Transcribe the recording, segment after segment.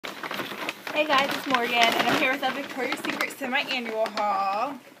Hey guys, it's Morgan, and I'm here with a Victoria's Secret semi-annual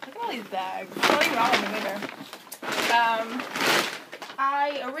haul. Look at all these bags. It's not even all of them either.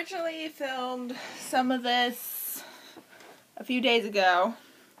 I originally filmed some of this a few days ago,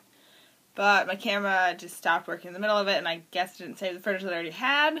 but my camera just stopped working in the middle of it, and I guess it didn't save the footage that I already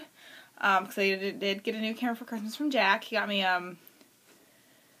had. Because I did get a new camera for Christmas from Jack. He got me a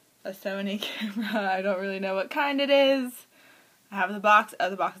Sony camera. I don't really know what kind it is. I have the box. Oh,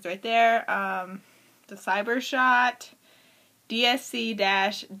 the box is right there. The CyberShot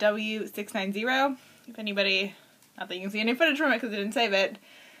DSC-W690. If anybody, not that you can see any footage from it because I didn't save it.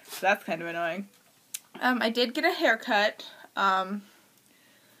 So that's kind of annoying. I did get a haircut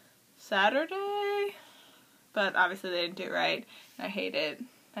Saturday, but obviously they didn't do it right. I hate it.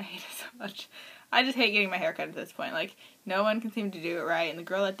 I hate it so much. I just hate getting my haircut at this point. Like, no one can seem to do it right, and the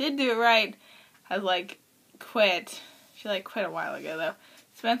girl that did do it right has, like, quit. She, like, quit a while ago, though.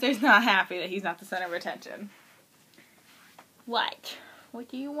 Spencer's not happy that he's not the center of attention. What? What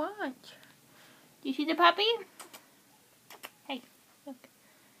do you want? Do you see the puppy? Hey, look.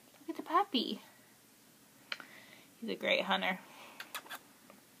 Look at the puppy. He's a great hunter.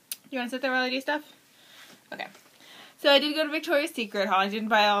 You want to sit there while I do stuff? Okay. So I did go to Victoria's Secret haul. I didn't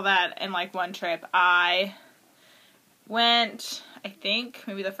buy all that in, like, one trip. I went, I think,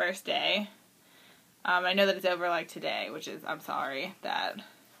 maybe the first day. I know that it's over, like, today, which is, I'm sorry that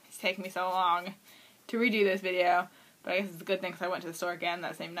it's taking me so long to redo this video, but I guess it's a good thing because I went to the store again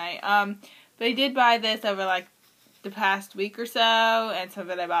that same night. But I did buy this over, like, the past week or so, and some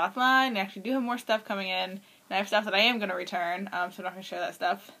of it I bought offline. I actually do have more stuff coming in, and I have stuff that I am going to return, so I'm not going to show that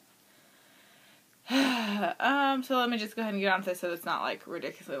stuff. So let me just go ahead and get on to this so it's not, like,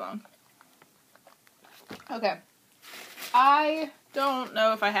 ridiculously long. Okay. I don't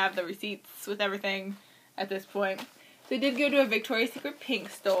know if I have the receipts with everything at this point. So I did go to a Victoria's Secret pink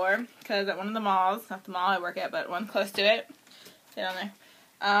store, because at one of the malls, not the mall I work at, but one close to it, down there,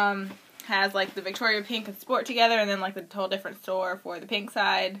 has, like, the Victoria pink and sport together, and then, like, the whole different store for the pink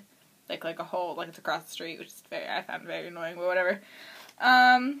side, like a whole, like, it's across the street, which is I found very annoying, but whatever.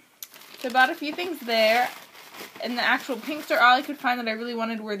 So I bought a few things there. In the actual pink store, all I could find that I really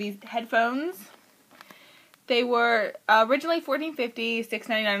wanted were these headphones. They were originally $14.50,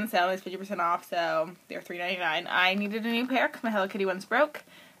 $6.99 on sale, it's 50% off, so they were $3.99. I needed a new pair because my Hello Kitty ones broke,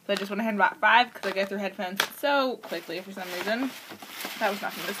 so I just went ahead and bought 5 because I go through headphones so quickly for some reason. That was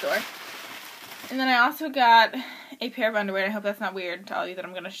not from the store. And then I also got a pair of underwear, and I hope that's not weird to all you that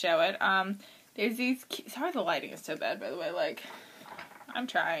I'm going to show it. There's these, sorry the lighting is so bad, by the way, like, I'm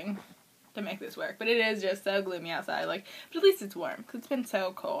trying to make this work, but it is just so gloomy outside, like, but at least it's warm, because it's been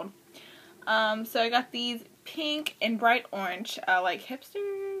so cold. So I got these pink and bright orange, like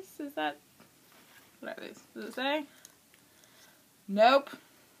hipsters, is that, what are these, does it say? Nope.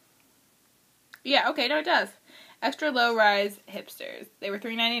 Yeah, okay, no it does. Extra low-rise hipsters. They were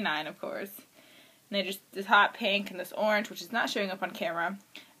 $3.99, of course. And they just, this hot pink and this orange, which is not showing up on camera.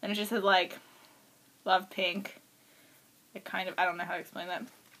 And it just says, like, love pink. It kind of, I don't know how to explain that.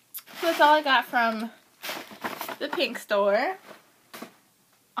 So that's all I got from the pink store.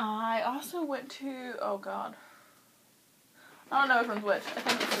 I also went to, oh god, I don't know which one's which. I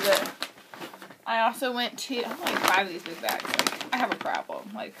think this is it. I also went to, I have like 5 of these big bags. Like, I have a problem.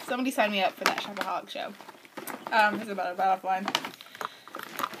 Like, somebody signed me up for that Shopaholic show. This is about offline.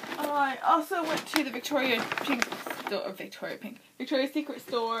 I also went to the Victoria's Secret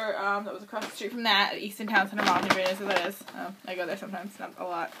store, that was across the street from that, at Easton Town Center Mall. Anybody knows who that is? I go there sometimes, not a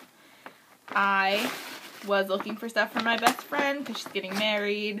lot. I was looking for stuff for my best friend because she's getting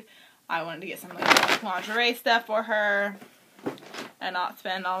married. I wanted to get some like lingerie stuff for her and not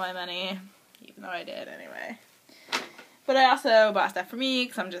spend all my money, even though I did anyway. But I also bought stuff for me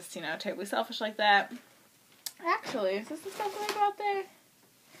because I'm just, you know, terribly selfish like that. Actually, is this the stuff that I bought there?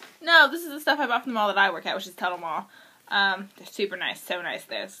 No, this is the stuff I bought from the mall that I work at, which is Tuttle Mall. They're super nice, so nice.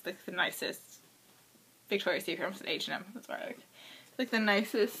 They're like the nicest Victoria's Secret. I'm just H&M. That's why I like. It's like the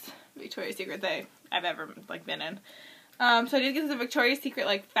nicest Victoria's Secret I've ever, like, been in. So I did get the Victoria's Secret,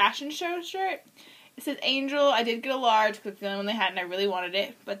 like, fashion show shirt. It says Angel. I did get a large because it's the only one they had and I really wanted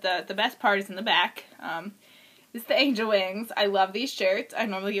it. But the best part is in the back. It's the angel wings. I love these shirts. I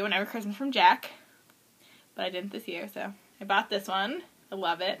normally get one every Christmas from Jack. But I didn't this year, so I bought this one. I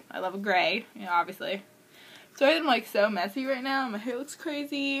love it. I love a gray, you know, obviously. So I'm, like, so messy right now. My hair looks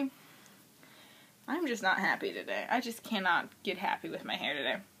crazy. I'm just not happy today. I just cannot get happy with my hair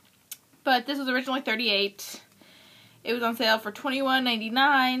today. But this was originally $38. It was on sale for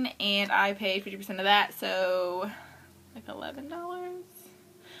 $21.99, and I paid 50% of that, so like $11.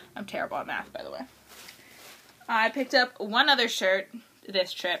 I'm terrible at math, by the way. I picked up one other shirt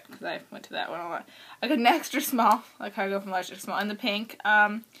this trip because I went to that one a lot. I got an extra small, like how I go from large to small, in the pink.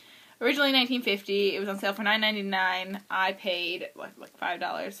 Originally $19.50. It was on sale for $9.99. I paid like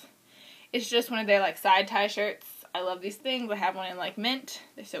 $5. It's just one of their like side tie shirts. I love these things. I have one in like mint.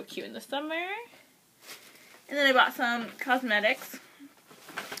 They're so cute in the summer. And then I bought some cosmetics.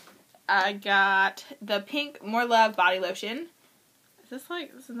 I got the pink More Love body lotion. This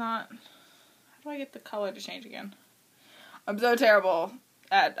is not, how do I get the color to change again? I'm so terrible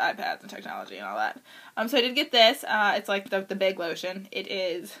at iPads and technology and all that. So I did get this. It's like the big lotion. It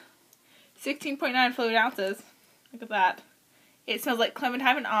is 16.9 fluid ounces. Look at that. It smells like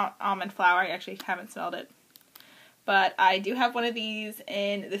clementine and almond flower. I actually haven't smelled it. But I do have one of these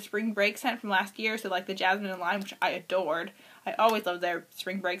in the spring break scent from last year. So like the jasmine and lime, which I adored. I always love their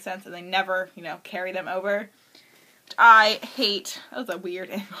spring break scents, and they never, carry them over. Which I hate. That was a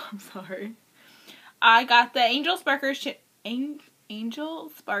weird angle. I'm sorry. I got the Angel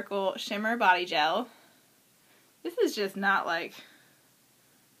Sparkle Shimmer Body Gel. This is just not like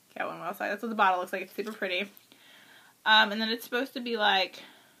Catwoman website. That's what the bottle looks like. It's super pretty. And then it's supposed to be like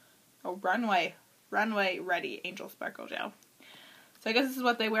a runway ready Angel Sparkle Gel. So I guess this is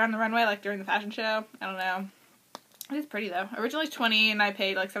what they wear on the runway, like during the fashion show. I don't know. It is pretty though. Originally $20 and I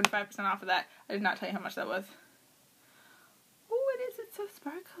paid like 75% off of that. I did not tell you how much that was. Oh, it is. It's so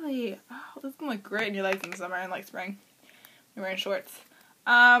sparkly. Oh, this is gonna look great in your legs in the summer and like spring. You're wearing shorts.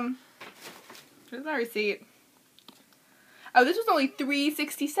 Here's my receipt. Oh, this was only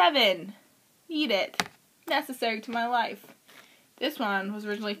 $3.67. Need it. Necessary to my life. This one was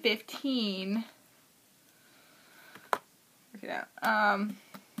originally $15. Work it out.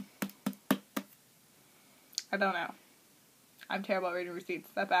 I don't know. I'm terrible at reading receipts.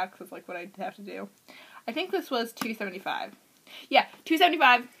 That back is like what I have to do. I think this was $2.75. Yeah,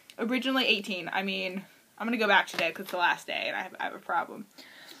 $2.75. Originally $18. I mean, I'm gonna go back today because it's the last day and I have a problem.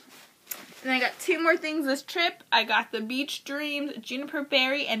 And I got two more things this trip. I got the Beach Dreams Juniper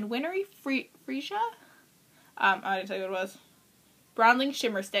Berry and Wintry Freesia. I didn't tell you what it was. Bronzing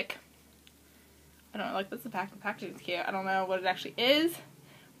Shimmer Stick. I don't know, like this. The packaging is cute. I don't know what it actually is.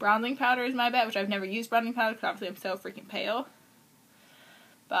 Bronzing powder is my bet, which I've never used bronzing powder because obviously I'm so freaking pale.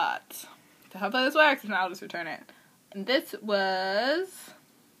 But so hopefully this works. If not, I'll just return it. And this was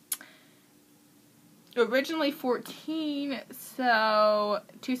originally $14, so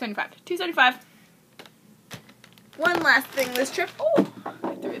 $2.75. $2.75. One last thing this trip. Oh,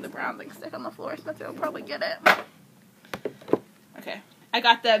 I threw the bronzing stick on the floor, so that's I'll probably get it. Okay, I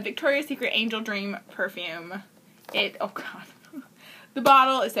got the Victoria's Secret Angel Dream perfume. Oh god, the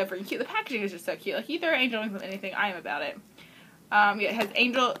bottle is so freaking cute. The packaging is just so cute. Like you throw angel wings on anything, I am about it. Yeah, it has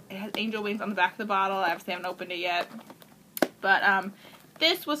angel wings on the back of the bottle. I obviously haven't opened it yet, but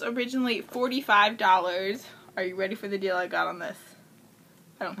this was originally $45. Are you ready for the deal I got on this?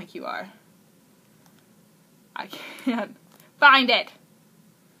 I don't think you are. I can't find it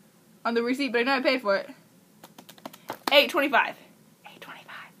on the receipt, but I know I paid for it. $8.25.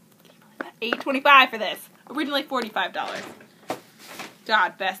 $8.25 for this. Originally $45.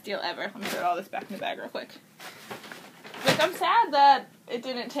 God, best deal ever. Let me throw all this back in the bag real quick. Like, I'm sad that it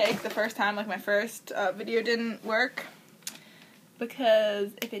didn't take the first time, like my first video didn't work.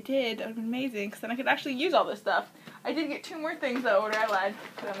 Because if it did, that would have been amazing. Because then I could actually use all this stuff. I did get two more things though, order I lied.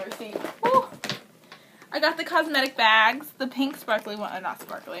 Put on the receipt. Woo! I got the cosmetic bags. The pink sparkly one, not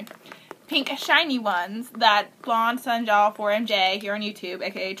sparkly. Pink shiny ones that Blonde Sunjal 4MJ here on YouTube,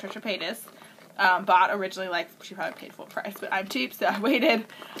 aka Trisha Paytas, bought originally. Like, she probably paid full price, but I'm cheap, so I waited.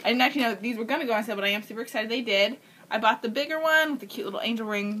 I didn't actually know these were going to go on sale, but I am super excited they did. I bought the bigger one with the cute little angel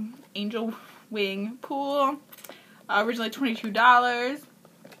wing pool. Originally $22.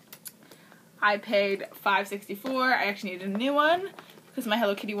 I paid $5.64. I actually needed a new one because my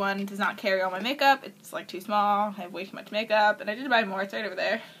Hello Kitty one does not carry all my makeup. It's like too small. I have way too much makeup, and I did buy more. It's right over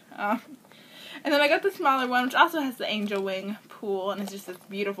there. And then I got the smaller one, which also has the angel wing pool, and it's just this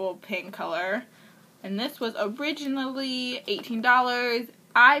beautiful pink color. And this was originally $18.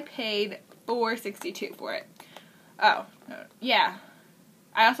 I paid $4.62 for it. Oh, yeah.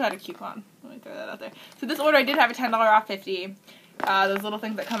 I also had a coupon. Let me throw that out there. So this order, I did have a $10 off 50. Those little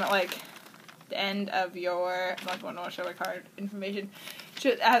things that come at like the end of your, I don't want to show my card information.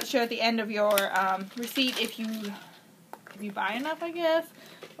 Show at the end of your receipt if you buy enough, I guess.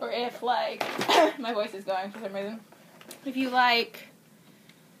 Or if like, my voice is going for some reason. If you like,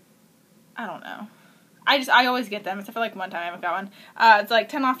 I don't know. I always get them, except for like one time I haven't got one. It's like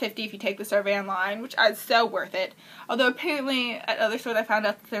 10 off 50 if you take the survey online, which is so worth it. Although apparently at other stores I found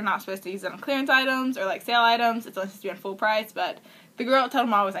out that they're not supposed to use it on clearance items or like sale items. It's only supposed to be on full price, but the girl at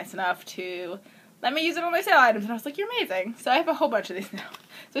Tumblr was nice enough to let me use it on my sale items. And I was like, you're amazing. So I have a whole bunch of these now.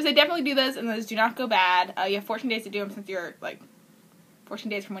 So I say definitely do this, and those do not go bad. You have 14 days to do them since you're, like, 14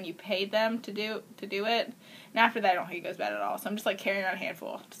 days from when you paid them to do it. And after that, I don't think it goes bad at all. So I'm just, like, carrying around a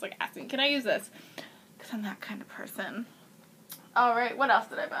handful. Just, like, asking, can I use this? Because I'm that kind of person. Alright, what else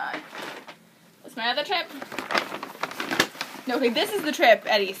did I buy? What's my other trip? No, okay, this is the trip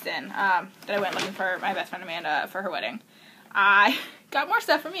at Easton that I went looking for my best friend Amanda for her wedding. I got more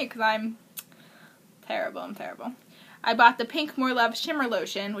stuff for me because I'm terrible. I'm terrible. I bought the Pink More Love Shimmer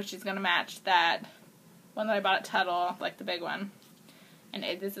Lotion, which is going to match that one that I bought at Tuttle, like the big one. And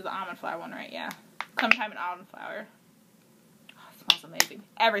this is the almond flower one, right? Yeah. Sometime in almond flower. Oh, it smells amazing.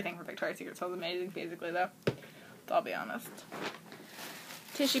 Everything from Victoria's Secret smells amazing, basically, though. I'll be honest.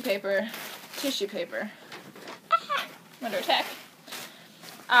 Tissue paper. Tissue paper. Ah, I'm under attack.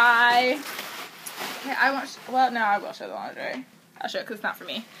 I won't, well, no, I will show the lingerie. I'll show it because it's not for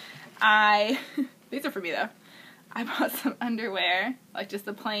me. These are for me, though. I bought some underwear, like just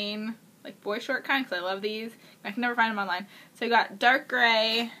the plain, like boy short kind, because I love these. I can never find them online. So I got dark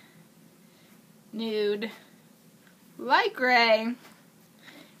gray, nude, light gray,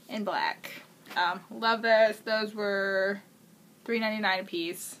 and black. Love those. Those were $3.99 a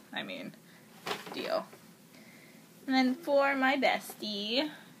piece. I mean, deal. And then for my bestie,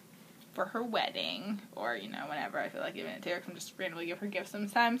 for her wedding, or, you know, whenever I feel like giving it to her, because I'm just randomly give her gifts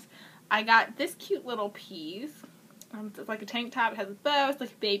sometimes, I got this cute little piece. It's like a tank top. It has a bow. It's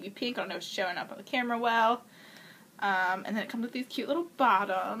like baby pink. I don't know if it's showing up on the camera well. And then it comes with these cute little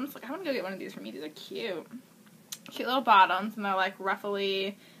bottoms. Like, I want to go get one of these for me. These are cute. Cute little bottoms. And they're like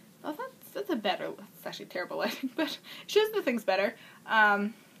ruffly. Oh, that's a better, it's actually terrible lighting, but it shows the things better.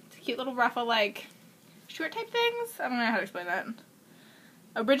 It's cute little ruffle, like, short type things. I don't know how to explain that.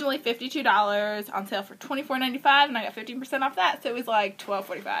 Originally $52, on sale for $24.95, and I got 15% off that, so it was like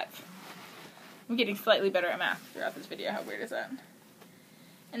 $12.45. I'm getting slightly better at math throughout this video. How weird is that?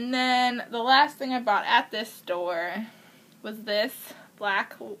 And then the last thing I bought at this store was this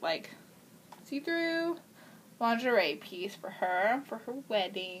black, like, see-through lingerie piece for her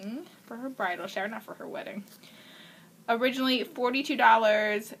wedding, for her bridal shower, not for her wedding. Originally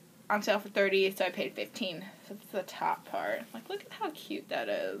 $42, on sale for $30, so I paid $15. So it's the top part. Like, look at how cute that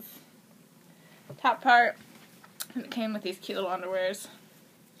is. Top part, and it came with these cute little underwears.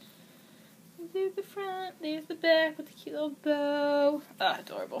 There's the front, there's the back with the cute little bow. Oh,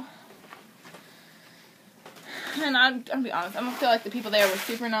 adorable. And I'm gonna be honest, I don't feel like the people there were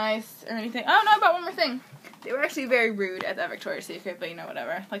super nice or anything. Oh, no, I bought one more thing. They were actually very rude at that Victoria's Secret, but you know,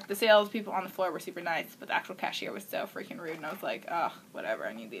 whatever. Like, the sales people on the floor were super nice, but the actual cashier was so freaking rude, and I was like, oh, whatever,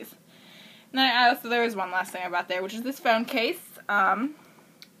 I need these. And then so there was one last thing I bought there, which is this phone case.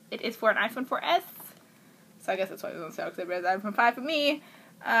 It is for an iPhone 4S, so I guess that's why it was on sale, because it was iPhone 5 for me.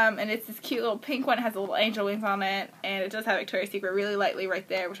 And it's this cute little pink one. It has little angel wings on it, and it does have Victoria's Secret really lightly right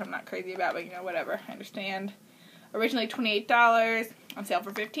there, which I'm not crazy about, but you know, whatever, I understand. Originally $28, on sale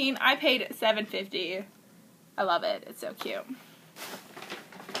for $15. I paid $7.50. I love it. It's so cute.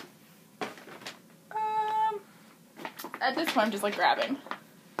 At this point, I'm just like grabbing.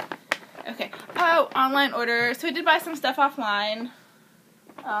 Okay. Oh, online order. So I did buy some stuff offline.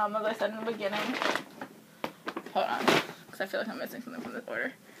 As I said in the beginning. Hold on, because I feel like I'm missing something from this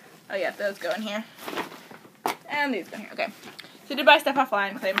order. Oh yeah, those go in here. And these go in here. Okay. So I did buy stuff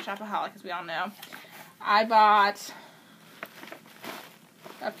offline because I'm a shopaholic, as we all know. I bought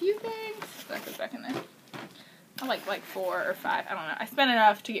a few things. That goes back in there. I like 4 or 5. I don't know. I spent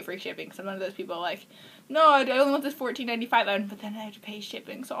enough to get free shipping because I'm one of those people like, no, I only want this $14.95 item, but then I have to pay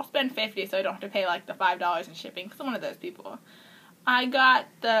shipping. So I'll spend $50 so I don't have to pay like the $5 in shipping because I'm one of those people. I got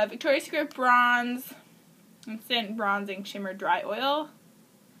the Victoria's Secret Bronze Instant Bronzing Shimmer Dry Oil.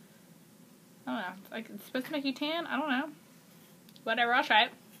 I don't know. Like, it's supposed to make you tan? I don't know. Whatever, I'll try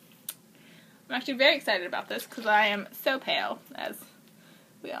it. I'm actually very excited about this because I am so pale, as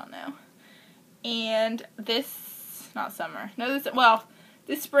we all know. And this, not summer, no,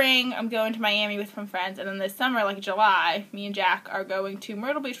 this spring I'm going to Miami with some friends, and then this summer, like July, me and Jack are going to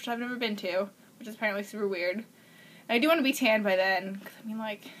Myrtle Beach, which I've never been to, which is apparently super weird. And I do want to be tan by then, because I mean,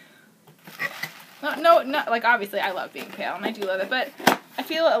 like, no, like, obviously I love being pale, and I do love it, but I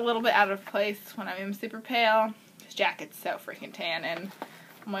feel a little bit out of place when I'm super pale, because Jack gets so freaking tan, and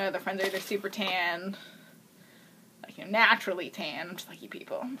my other friends are either super tan, like, you know, naturally tan. I'm just like, you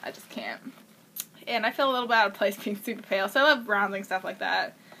people, I just can't. And I feel a little bit out of place being super pale, so I love bronzing, stuff like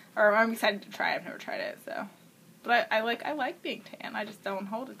that. Or I'm excited to try it. I've never tried it, so. But I like being tan. I just don't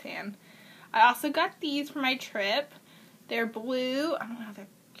hold a tan. I also got these for my trip. They're blue. I don't know how they're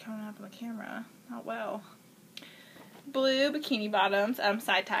coming up on the camera. Not well. Blue bikini bottoms,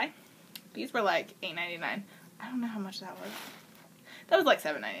 side tie. These were like $8.99. I don't know how much that was. That was like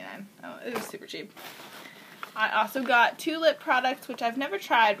 $7.99. Oh, it was super cheap. I also got 2 lip products, which I've never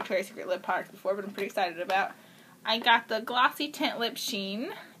tried Victoria's Secret lip products before, but I'm pretty excited about. I got the Glossy Tint Lip Sheen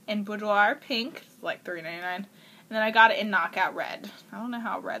in Boudoir Pink. It's like $3.99. And then I got it in Knockout Red. I don't know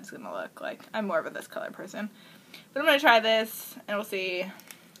how red's going to look like. I'm more of a this color person. But I'm going to try this, and we'll see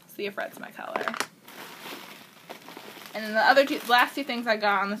if red's my color. And then the last 2 things I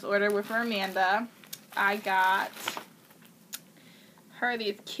got on this order were for Amanda. I got her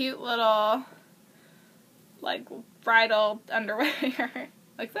these cute little, like, bridal underwear.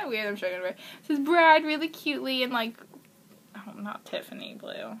 Like, is that weird? I'm showing underwear. It says bride really cutely and, like, oh, not Tiffany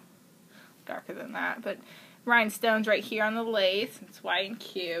blue. Darker than that. But rhinestones right here on the lace. It's white and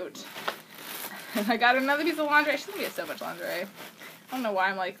cute. And I got another piece of laundry. I shouldn't get so much laundry. I don't know why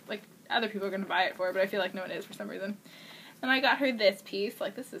I'm like other people are going to buy it for her, but I feel like no one is for some reason. And I got her this piece.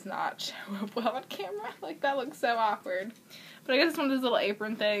 Like, this does not show up well on camera. Like, that looks so awkward. But I guess it's one of those little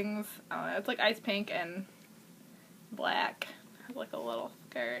apron things. I don't know. It's like ice pink and black. It has like a little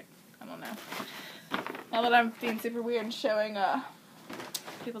skirt. I don't know. Now that I'm being super weird and showing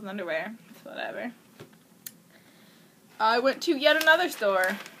people's underwear. It's whatever. I went to yet another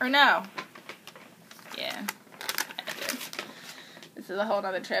store. Or no. Yeah. I did. This is a whole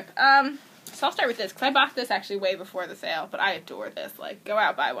other trip. So I'll start with this, because I bought this actually way before the sale, but I adore this. Like, go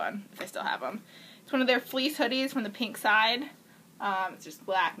out, buy one, if they still have them. It's one of their fleece hoodies from the pink side. It's just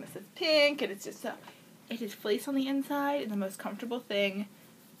black, and it says pink, and it's just it is fleece on the inside, and the most comfortable thing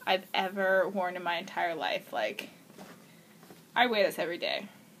I've ever worn in my entire life. Like, I wear this every day,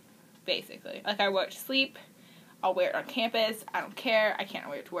 basically. Like, I wear it to sleep. I'll wear it on campus. I don't care. I can't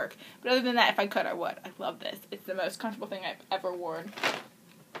wear it to work. But other than that, if I could, I would. I love this. It's the most comfortable thing I've ever worn.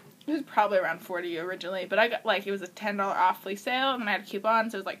 It was probably around $40 originally, but I got, like, it was a $10 off fleece sale, and I had a coupon,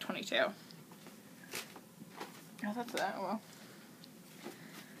 so it was like $22. Oh, that's that. Well.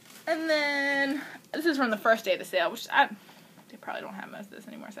 And then, this is from the first day of the sale, which they probably don't have most of this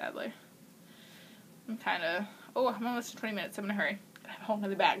anymore, sadly. I'm almost to 20 minutes, so I'm gonna hurry. I have a whole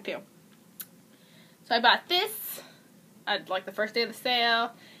nother bag, too. So I bought this, like the first day of the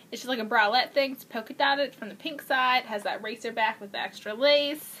sale. It's just like a bralette thing. It's polka dotted. It's from the pink side. It has that racer back with the extra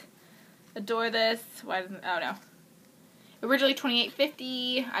lace. Adore this. Why doesn't, oh no. Originally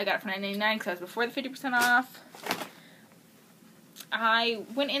 $28.50. I got it for $9.99 because I was before the 50% off. I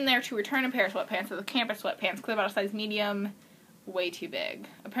went in there to return a pair of sweatpants, so the campus sweatpants, because I bought a size medium, way too big.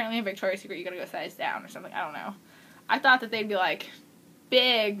 Apparently in Victoria's Secret you gotta go a size down or something. I don't know. I thought that they'd be like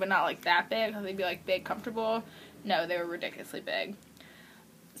big, but not like that big. I thought they'd be like big, comfortable. No, they were ridiculously big.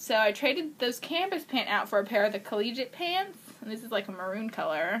 So I traded those campus pants out for a pair of the collegiate pants. And this is like a maroon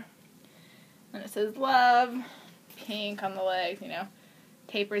color. And it says love, pink on the legs, you know.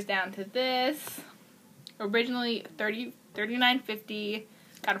 Tapers down to this. Originally $39.50.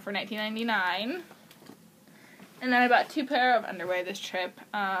 Got it for $19.99. And then I bought 2 pair of underwear this trip.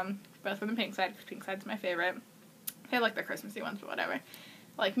 Both from the pink side, because pink side's my favorite. I like the Christmassy ones, but whatever.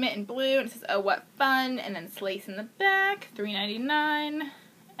 Like mint and blue, and it says, oh, what fun. And then it's lace in the back, $3.99.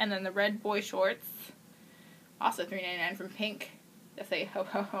 And then the red boy shorts, also $3.99 from pink. They say ho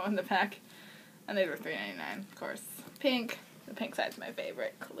ho ho in the back. And they were $3.99, of course. Pink. The pink side's my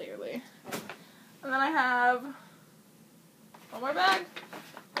favorite, clearly. And then I have one more bag.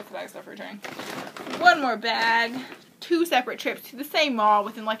 What's the bag stuff for returning? One more bag. 2 separate trips to the same mall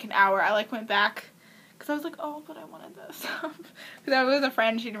within like an hour. I like went back because I was like, oh, but I wanted this. Because I was with a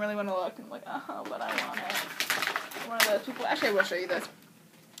friend, she didn't really want to look. And I'm like, oh, but I want it. One of those people. Actually, I will show you this.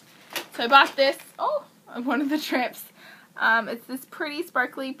 So I bought this, on one of the trips. It's this pretty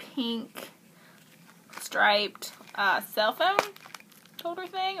sparkly pink striped cell phone holder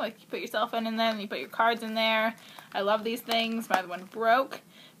thing. Like, you put your cell phone in there and you put your cards in there. I love these things. My other one broke.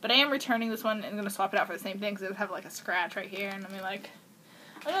 But I am returning this one and I'm going to swap it out for the same thing because it would have like a scratch right here. And I mean, like,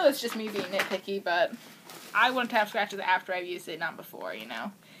 I know it's just me being nitpicky, but I want to have scratches after I've used it, not before, you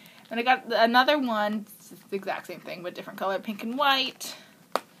know. And I got another one. It's the exact same thing, but different color, pink and white.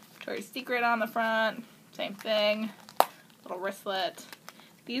 Victoria's Secret on the front. Same thing. Little wristlet.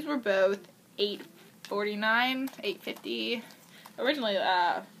 These were both $8.49, $8.50. Originally,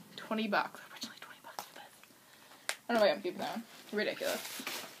 $20. Originally $20 for this. I don't know why I'm keeping that one. Ridiculous.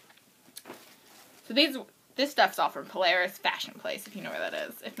 So this stuff's all from Polaris Fashion Place, if you know where that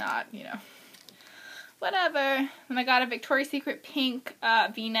is. If not, you know, whatever. And I got a Victoria's Secret pink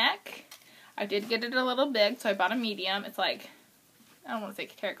V-neck. I did get it a little big, so I bought a medium. It's like, I don't want to say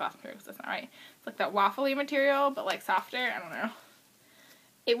terry cloth material because that's not right. It's like that waffly material, but like softer. I don't know.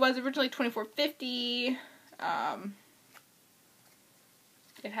 It was originally $24.50.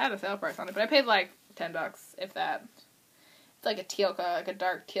 It had a sale price on it, but I paid like $10, if that. It's like a teal color, like a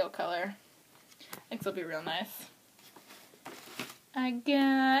dark teal color. I think this will be real nice. I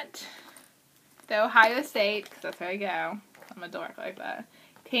got the Ohio State, because that's where I go. I'm a dork like that.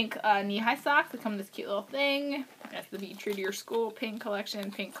 Pink knee-high socks that come in this cute little thing. That's the Be True to Your School pink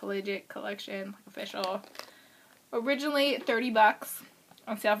collection, pink collegiate collection, like official. Originally $30,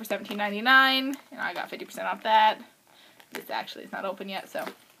 on sale for $17.99, and I got 50% off that. This actually is not open yet, so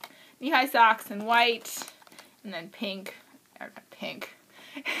knee-high socks in white, and then pink, or not pink,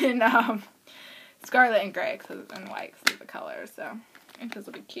 and scarlet and gray, and white, because these are the colors, so I think this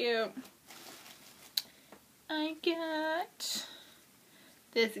will be cute. I got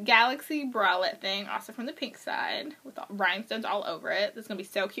this Galaxy bralette thing, also from the pink side, with rhinestones all over it. This is going to be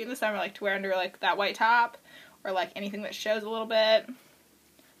so cute in the summer, like to wear under like that white top, or like anything that shows a little bit.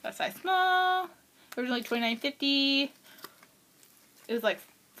 That size small. Originally $29.50. It was like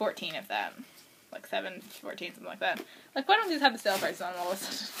 14 if that. Like 7, 14, something like that. Like, why don't these have the sale price on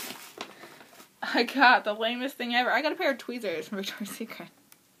those? I got the lamest thing ever. I got a pair of tweezers from Victoria's Secret.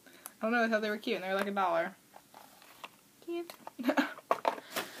 I don't know, I thought they were cute, and they were like $1. Cute.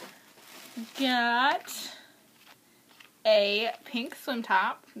 Got a pink swim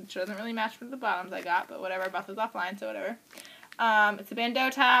top, which doesn't really match with the bottoms I got, but whatever, I bought those offline, so whatever. It's a bandeau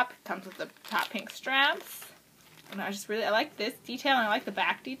top, comes with the top pink straps, and I like this detail, and I like the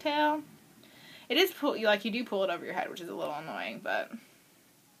back detail. It is you do pull it over your head, which is a little annoying, but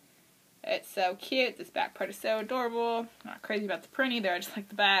it's so cute. This back part is so adorable. I'm not crazy about the print either, I just like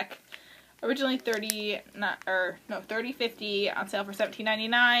the back. Originally $30.50 on sale for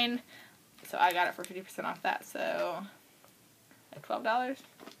 $17.99. So I got it for 50% off that, so like $12?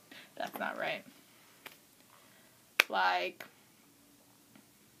 That's not right. Like,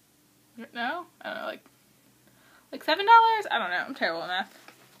 no? I don't know, like $7? I don't know, I'm terrible at math.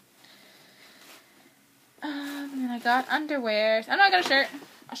 And then I got underwears. Oh no, I got a shirt.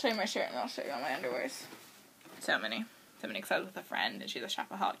 I'll show you my shirt and I'll show you all my underwears. So many, because I was with a friend and she's a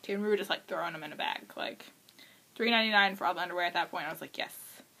shopaholic too, and we were just like throwing them in a bag. Like $3.99 for all the underwear at that point. I was like, yes.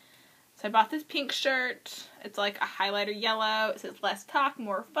 So I bought this pink shirt. It's like a highlighter yellow. It says less talk,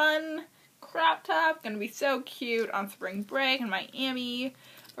 more fun. Crop top. Gonna be so cute on spring break in Miami.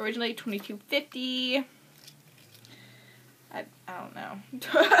 Originally $22.50. I don't know.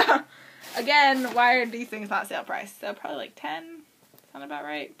 Again, why are these things not sale price? So probably like 10. Sound about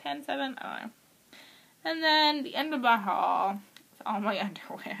right? 10, 7? I don't know. And then the end of my haul is all my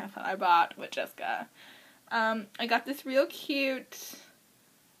underwear that I bought with Jessica. I got this real cute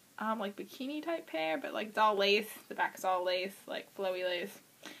like bikini type pair, but like it's all lace. The back is all lace, like flowy lace.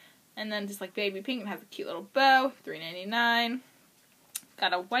 And then just like baby pink, and has a cute little bow, $3.99.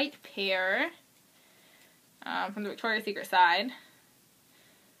 Got a white pair from the Victoria's Secret side.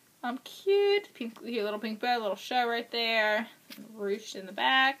 Cute little pink bow, little show right there. Ruched in the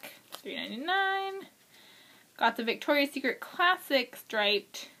back, $3.99. Got the Victoria's Secret classic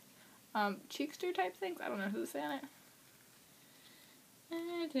striped cheekster type things. I don't know who's saying it.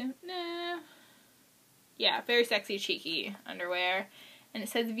 I don't know. Yeah, very sexy, cheeky underwear. And it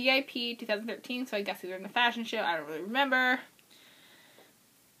says VIP 2013, so I guess these are in the fashion show. I don't really remember.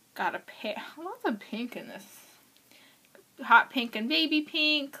 Got a pair. Lots of pink in this. Hot pink and baby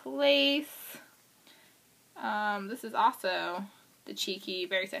pink, lace. This is also the cheeky,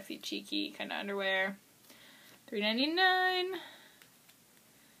 very sexy, cheeky kind of underwear. $3.99.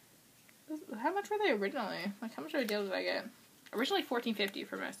 How much were they originally? Like, how much of a deal did I get? Originally $14.50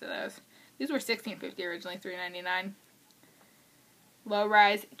 for most of those. These were $16.50 originally, $3.99. Low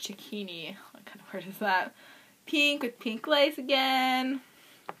rise chikini. What kind of word is that? Pink with pink lace again.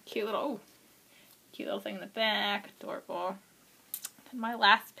 Cute little thing in the back. Adorable. And my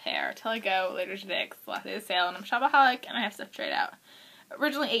last pair till I go later today because the last day of the sale, and I'm shopaholic and I have stuff trade out.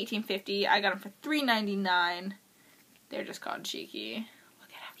 Originally $18.50. I got them for $3.99. They're just called cheeky. Look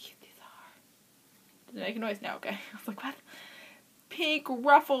at how cute these are. Does it make a noise? No, okay. I was like, what? Pink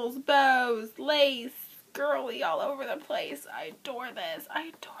ruffles, bows, lace, girly all over the place. I adore this. I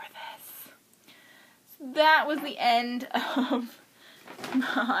adore this. So that was the end of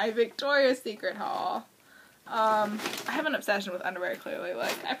my Victoria's Secret haul. I have an obsession with underwear, clearly.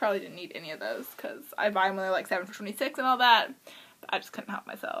 Like, I probably didn't need any of those because I buy them when they're like 7 for $26 and all that. But I just couldn't help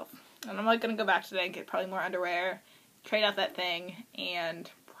myself. And I'm like going to go back today and get probably more underwear, trade out that thing,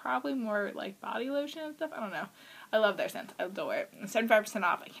 and probably more like body lotion and stuff. I don't know. I love their scent. I adore it. And 75%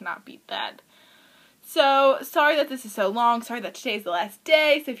 off. I cannot beat that. So, sorry that this is so long. Sorry that today's the last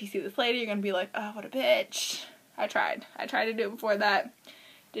day. So if you see this later, you're going to be like, oh, what a bitch. I tried. I tried to do it before that.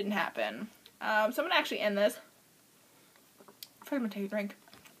 Didn't happen. So I'm going to actually end this. I'm going to take a drink.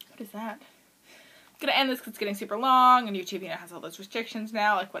 is that? I'm gonna end this because it's getting super long, and YouTube, you know, has all those restrictions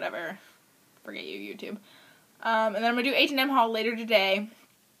now, like whatever. Forget you, YouTube. And then I'm gonna do H&M haul later today,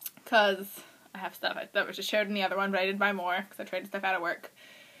 because I have stuff that was just showed in the other one, but I did buy more, because I traded stuff out of work.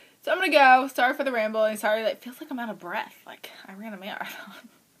 So I'm gonna go. Sorry for the ramble, and sorry that it feels like I'm out of breath. Like, I ran a marathon.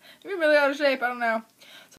 Maybe I'm really out of shape, I don't know.